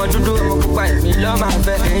sẹ́. Ọmọ dúdú ọmọ pupa èmi lọ́ máa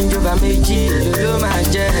fẹ́. Ẹ̀ńjọba méjì ló máa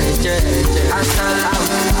jẹ́.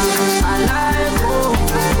 Asalamu alaikum.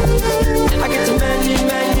 I get too many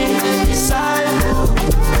disciples.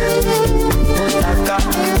 Motaka,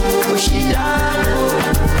 Oshidano.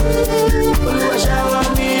 Olúwa shower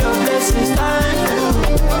me your blessings, thank you.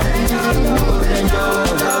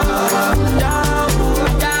 Down.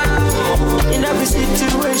 In every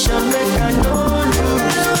situation, make I know you.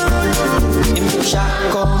 If you shall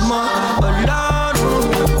come on,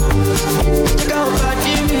 check out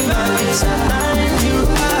body me, it's a thank you.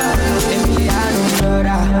 Emiliano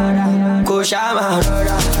Rora, Koshama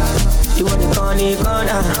Rora. You want the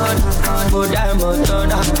corner, Buddha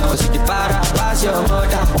Motona, cause the para pass your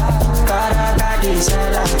mother. Karagadi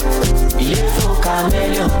Sela, Ilefo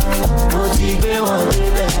Camelion, motive one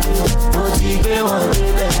baby, motive one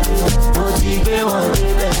baby, motive one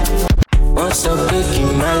baby. Once I'm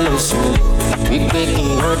baking my lesson, we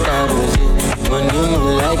baking your diamonds. When you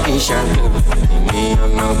like a shadow, me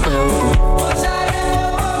I'm not well.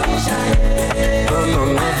 Come on,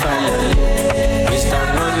 my family, Mr.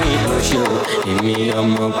 Money no show. Me I'm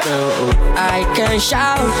not well. I can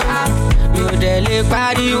shout, you dele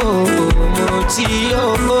party oh, moti oh.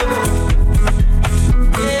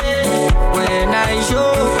 When I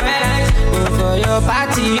show, for your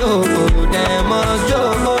party oh, them must go.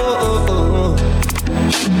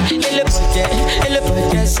 Elle est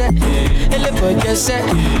c'est,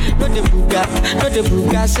 no de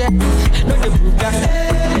bouga, c'est, no de bouga.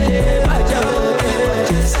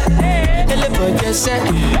 Elle est c'est,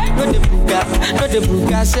 no de bouga, c'est, no de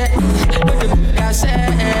bouga, c'est.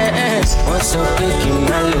 Once I'm taking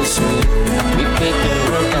my lesson, we taking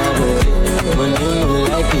what I was. When you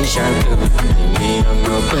like a shadow, me I'm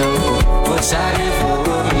not well. What's I for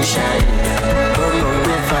me shine? Come on,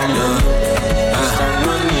 me follow.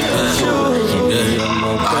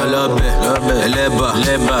 I love it, leba,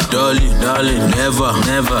 darling, never,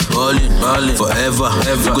 ballin', forever.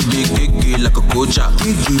 Could be kiki like a coacha,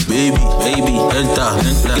 baby, enter.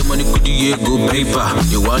 Get money, could you go paper?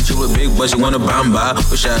 You want you a big boy, you want a bamba.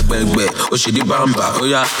 Oh, she oh, she di bamba. Oh,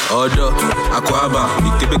 yeah, order, aquaba.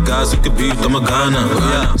 You keep it gas, you could be Tomagana.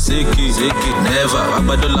 Oh, yeah, sicky, never. I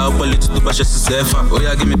buy the loud police to bash a sefa. Oh,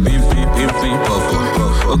 yeah, give me pim, pop.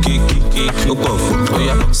 Okay, kiki, oh, pop. Oh,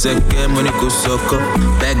 yeah, second money go suck up.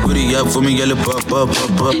 Back booty up for me, yellow pop.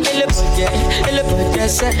 Elle est bonne,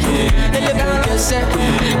 c'est,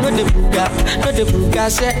 no de bouga,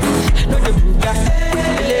 c'est, no de bouga.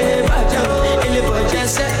 Elle est bonne,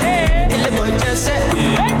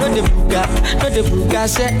 c'est, no de bouga, c'est, no de bouga,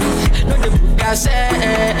 c'est.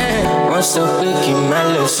 Once I'm baking my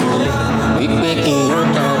lesson, we baking your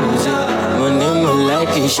diamonds. When you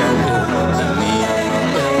like a shadow, me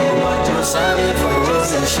I'm sorry for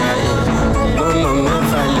what you shine. But my man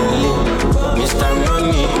finally, Mr. waste time on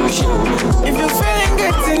me. If you're feeling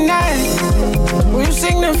good tonight, will you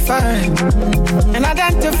signify and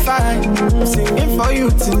identify? I'm singing for you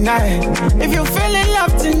tonight. If you're feeling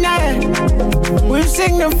love tonight, will you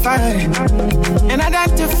signify and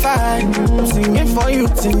identify? I'm singing for you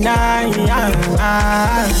tonight.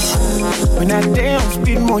 When I day on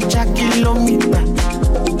speed, more kilometer.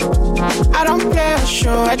 I don't play a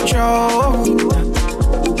show at your.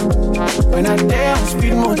 When I day on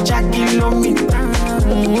speed, more kilometer.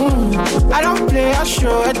 I don't play a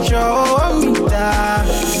show at your meter.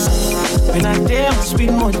 When I day on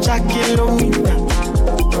speed, more kilometer.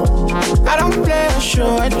 I don't play a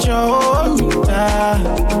show at your meter.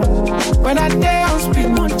 When I day on speed,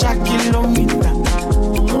 more kilometer.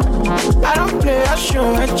 I don't play a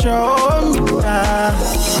show at your meter.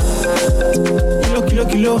 Kilo, kilo,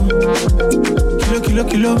 kilo, kilo, kilo,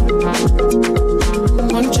 kilo.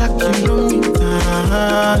 1 kilometer.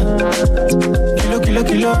 Kilo, kilo,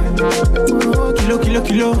 kilo, kilo, kilo,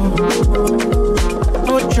 kilo.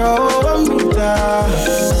 8 meter.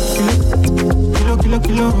 Kilo, kilo,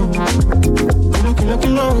 kilo, kilo, kilo,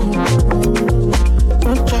 kilo.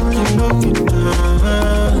 1 kilometer.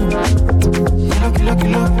 Kilo, kilo,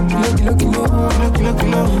 kilo, kilo, kilo, kilo, kilo, kilo,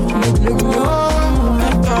 kilo.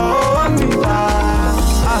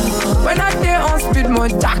 When I day on speed, more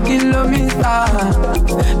kilometer,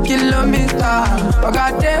 kilometer. I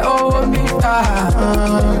got day over meter.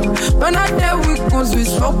 When I day with guns, we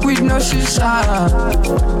smoke with no shisha.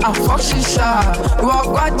 I fuck shisha.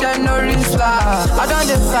 Walk out there, no rinse. I don't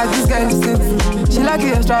decide this girl is it. She like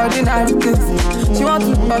the extraordinary things. She want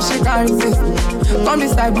to but she can't resist. Come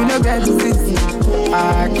this side, we no get disease.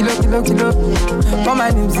 Kilo, kilo, kilo. Call my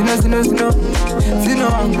name, Zino, Zino, Zino. Zino,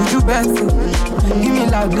 I'm Buju Benson. Give me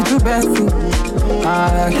loud, little Benson.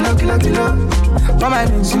 Kilo, kilo, kilo. Call my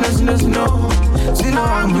name, Zino, Zino, Zino. Zino,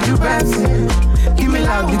 I'm Buju Benson. Give me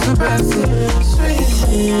loud, little Benson.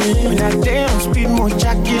 When I day on speed, more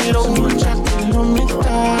kilometer.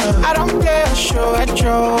 I don't play a show at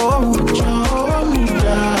your meter.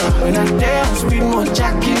 When I day on speed, more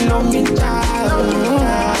kilometer.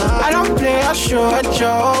 I don't play a show at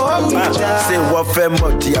your meter. Say what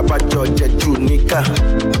family about your Jetunica.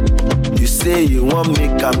 You say you want me,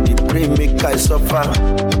 can be pray, make I suffer.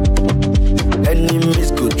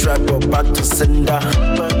 Enemies go try go back to sender.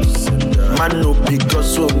 Man no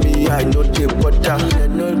because of me, I know the butter. I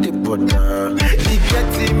know the butter. He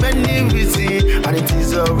gets many reasons, and it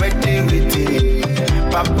is already written.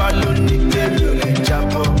 Papa lo need them, you let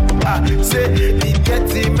jump. Say he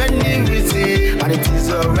gets many reasons, and it is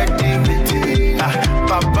already written.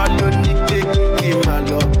 Papa lo need them, give my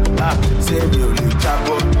love. Say you let jump,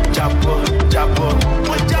 jump, jump,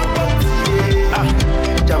 jump.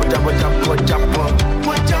 Jump, jump, jump, jump,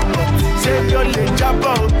 jump. Say you let jump,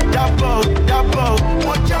 jump, jump, jump.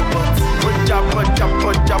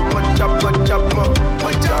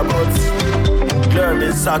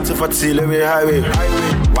 Learning south to Artillery Highway.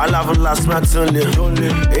 While I've last night only.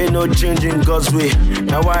 Ain't no changing God's way.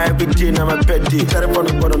 Now I everything I'm a petty. Tell from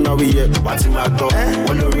the bottom now we here. What's in my top?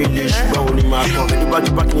 One no really shoot only my top.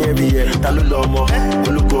 Anybody back in every year. Talu lomo.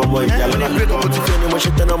 Olu go mo. Yalla na break up to feel mo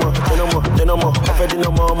shit no more. No more. I fed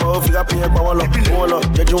no more. Mo fi up here pa wolo.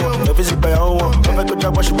 Jeju won. No visit by own one. I fed go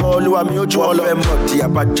jab wash mo Oluwa mi oju won lo. Empty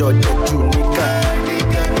about your Jetunica.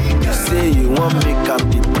 You say you want me, can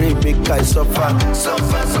be brave, make I suffer.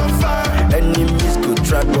 Enemies go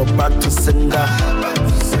try go back to sender.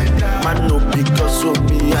 Man no because of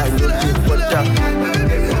me, I know the butter.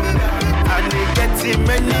 And they get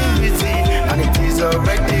many reasons, and it is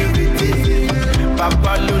already written.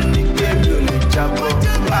 Papa lo need them, you let jump.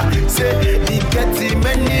 Say he get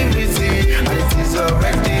many reasons, and it is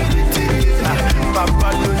already written. Papa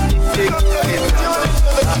lo need them.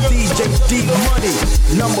 DJ D Money,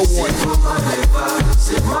 number 1.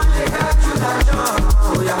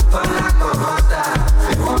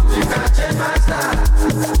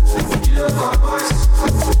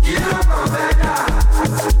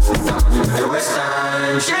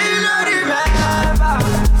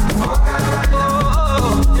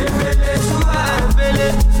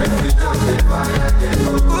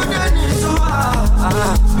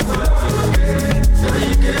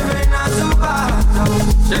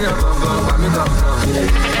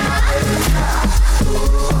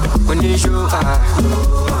 Oníṣòwò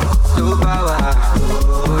tó bá wà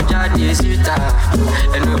ó jáde síta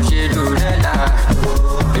ẹnu ṣe dòrẹ́là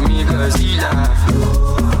èmi kan sílà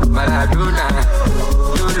Maradona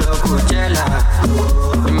ló lọ kò jẹ́là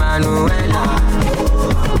Emmanuela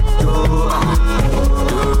Joa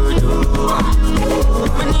Joa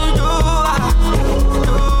oníjòwà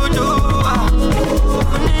Joa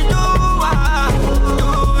oníjòwà.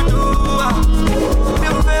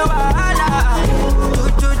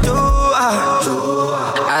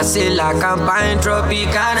 I say like Campaign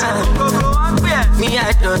Tropicana. Me,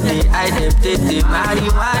 I don't take the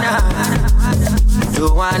marijuana.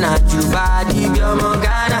 Joanna, Jubadi,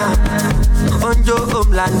 Biomogana. Onjo,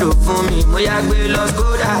 Omlando, for me, Moya, Los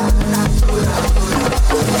Goda.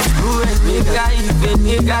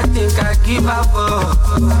 Nigga think I give up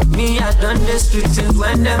me, I done the streets since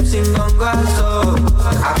when them sing on God so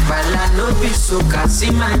Akbala no be soca,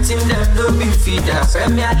 see my team them no be feeder.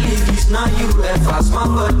 Premier League is not UEFA, small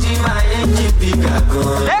body my engine bigger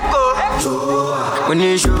gun. Let go.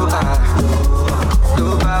 Money show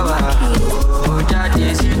do bawa, oja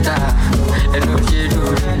desita, eno she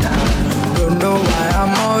do that. Don't know why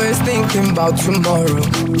I'm always thinking about tomorrow.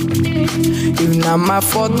 If not my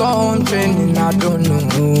fault or home training, I don't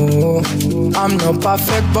know. I'm not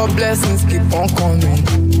perfect, but blessings keep on coming.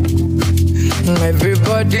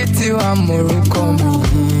 Everybody till I'm more coming.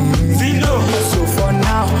 So for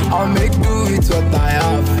now, I'll make do with what I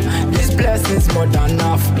have. This blessing's more than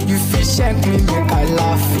enough. You fish shank me, make I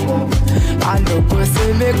laugh. I know go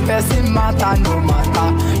say make person matter, no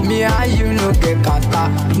matter. Me and you no get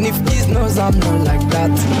kata. And if this knows I'm not like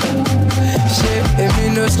that. Shit, if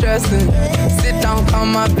me no stressing. Sit down, count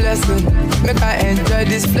my blessing. Make I enjoy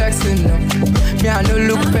this flexing, no. Me I no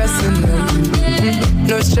look person, no.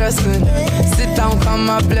 No stressing. Sit down, count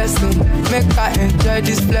my blessing. Make I enjoy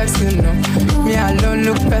this flexing, no. Me I don't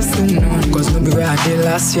look person, no. Cause no be where I did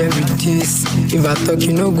last year with this. If I talk,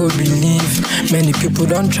 you no go believe. Many people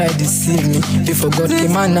don't try deceive me. Before God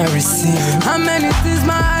came and I receive. How many things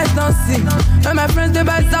my eyes don't see? When my friends they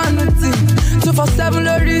buy sanity. 247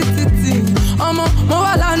 lorry city. More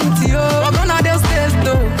valuity, oh. I'm gonna they stay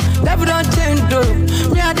though. Devil don't change though.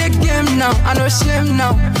 Me I the game now, I no shame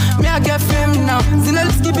now. Me I get fame now.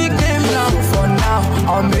 Zinelski big name now. For now,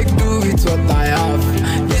 I'll make do with what I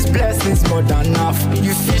have. This blessing's more than enough.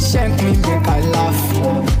 You fish shank me, make I laugh.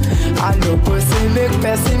 I no go say make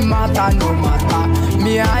person matter, no matter.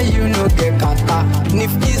 Me and you no get kata. And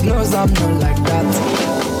if this knows I'm not like that.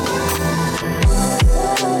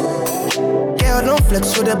 Girl, don't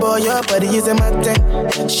flex with the boy, your body is a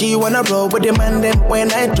matter. She wanna roll with the man, them.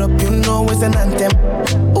 When I drop, you know it's an anthem.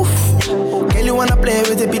 Oof. Girl, you wanna play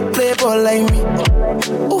with a big playboy like me.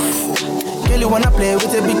 Oof. Girl, you wanna play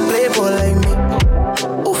with a big playboy like me.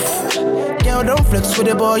 Oof. Girl, don't flex with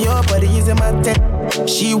the boy, your body is a matter.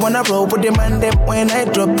 She wanna roll with the man, them. When I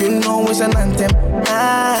drop, you know it's an anthem.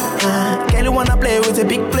 Girl, you wanna play with a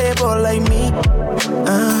big playboy like me.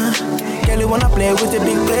 Girl, you wanna play with a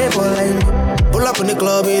big playboy like me. Pull up in the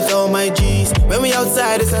club with all my G's. When we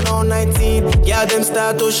outside, it's an all 19. Yeah, them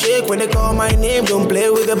start to shake when they call my name. Don't play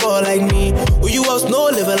with a ball like me. Who you else know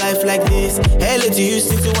live a life like this? LA to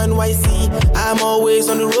Houston to NYC. I'm always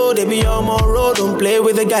on the road, they be on my road. Don't play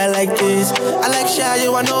with a guy like this. I like shy,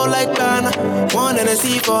 you I know like Ghana. One and a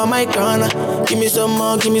C for my corner. Give me some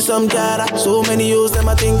more, give me some jara. So many use them,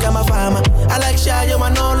 I think I'm a farmer. I like shy, you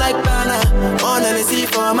I know like Ghana. One and a C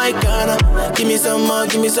for my corner. Give me some more,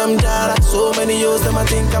 give me some jara. So many use them, I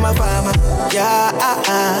think I'm a farmer. Yeah,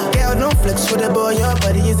 girl, don't flex with the boy, your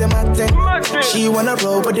body is a matter. She wanna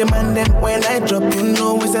roll with the man, then when I drop, you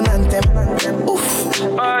know it's an anthem. Oof,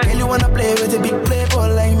 girl, you wanna play with a big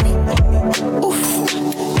playboy like me. Oof,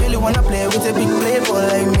 girl, you wanna play with a big playboy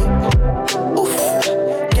like me.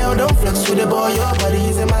 Oof, girl, don't flex with the boy, your body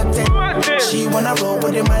is a matter. She wanna roll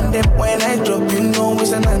with the man, then when I drop, you know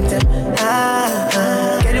it's an anthem.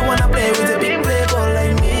 Girl, you wanna play with a big playboy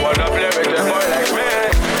like me. Wanna play with a boy like me?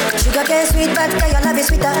 Sugar cane sweet, but your love is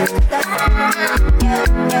sweeter.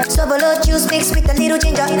 Sobolo juice mixed with a little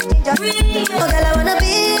ginger. Oh girl, I wanna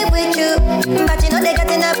be with you, but you know they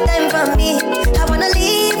got enough time for me. I wanna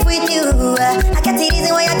live with you. I can't see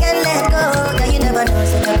reason why I can't let go. Girl, you never know,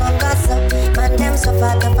 so you conquer up. Man, them so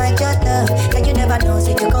far to find your love. Girl, you never know, so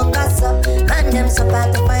you conquer up. Man, them so far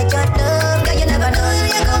to find your love. Girl, you never know, so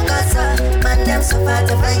you conquer up. Man, them so far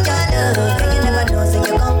to find your love. Girl, you never know, so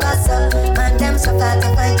you conquer up. Man, them so far to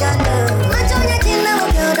find your love. Man, show your chin now,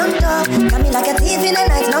 girl, don't talk. Got me like a thief in the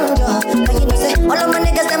night, long jaw. But you know, say, all of my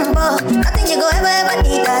niggas, them ball. Nothing you go ever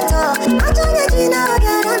need at all. Man, show your chin now,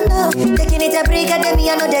 girl, don't know. Taking it a break, and then me,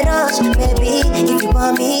 I know the rush. Baby, if you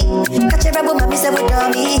want me, catch a rebel, mommy, say, with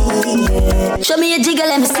me. Yeah. Show me a jigger,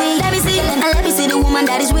 let me see. Let me see. And let me see the woman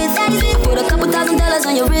that is with. I put a couple $1,000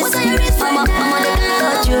 on your wrist. What's on your wrist? Mama, they can't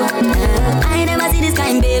touch you. I ain't never see this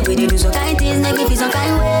kind, babe. We do some kind things, make me feel some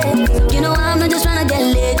kind way. You know I'm not just tryna get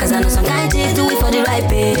laid, cause I know some kind things do it for the right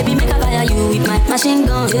pay. Baby, make a fire you with my machine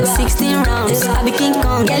gun. 16 rounds, I be King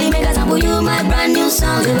Kong. Girl, make a sample you my brand new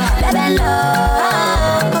song. Baby,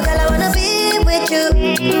 love. Oh girl, I wanna be with you,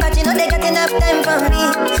 but you know they got enough time for me.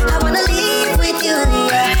 I wanna live with you.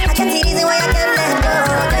 I can't see reason why I can't let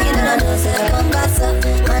go.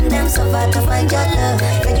 suffer to find your love.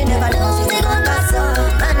 Girl, you never know, so you gon' cause up.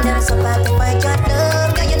 Man, them suffer to find your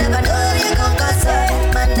love. Girl, you never know, you gon' cause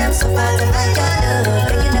up. Man, them suffer to find your love.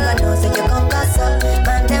 Girl, you never know, so you gon' cause up.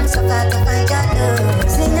 Man, them suffer to find your love.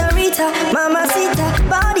 Señorita, mamacita,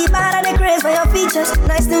 body bad and the craze for your features.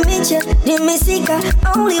 Nice to meet you, Jimmy Seeker.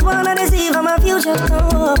 Only wanna deceive on my future.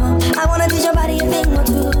 Oh, I wanna teach your body a thing or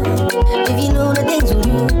two. If you know the things we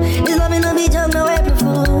do, this love in the beach, I'm no April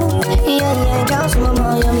Fool. Yeah, count some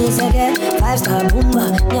more, you mean second. 5-star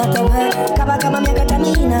boomba, nyata bed. Kaba miaka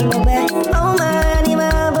tamina no bed. Oh man, you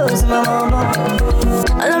my boss, my mama.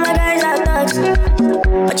 All of my guys are thugs,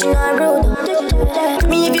 but you know I'm rude.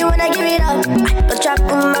 Me if you wanna give it up, I'll trap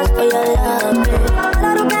them back for your love. All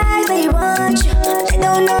of the guys they want you, they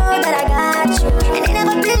don't know that I got you, and they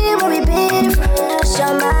never been where we been from.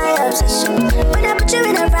 You're my obsession. When I put you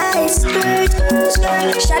in a right skirt,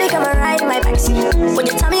 shawty come and ride in my backseat. Would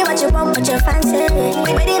you tell me what you want, what you fancy?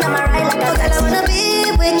 Waiting on my ride like a girl, I wanna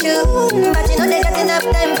be with you, but you know they got enough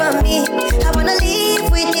time for me. I wanna live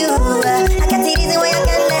with you. I can't see reason why I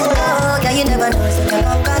can't let go. Girl, you never know, so you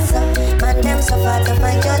gon' cause up. Man, them suffer to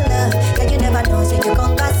find your love. Girl, you never know, so you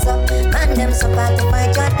gon' cause up. Man, them suffer to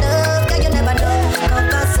find your love. Girl, you never know, gon'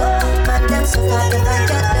 cause up. Man, them suffer to find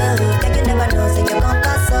your love. Girl, you never know, so you gon'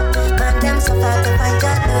 cause up. Man, them suffer to find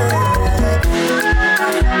your love.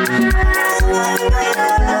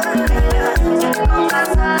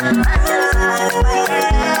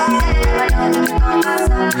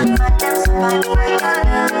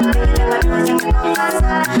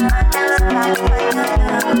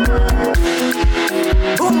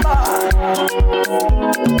 Boomba,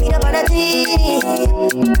 Pina Panatini,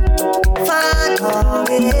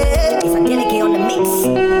 Fatore, Sandelike on the mix.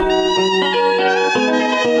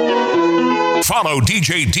 Follow DJ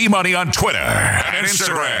D-Money on Twitter and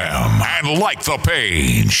Instagram and like the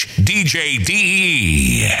page DJ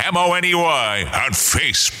DEMONEY on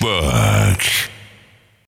Facebook.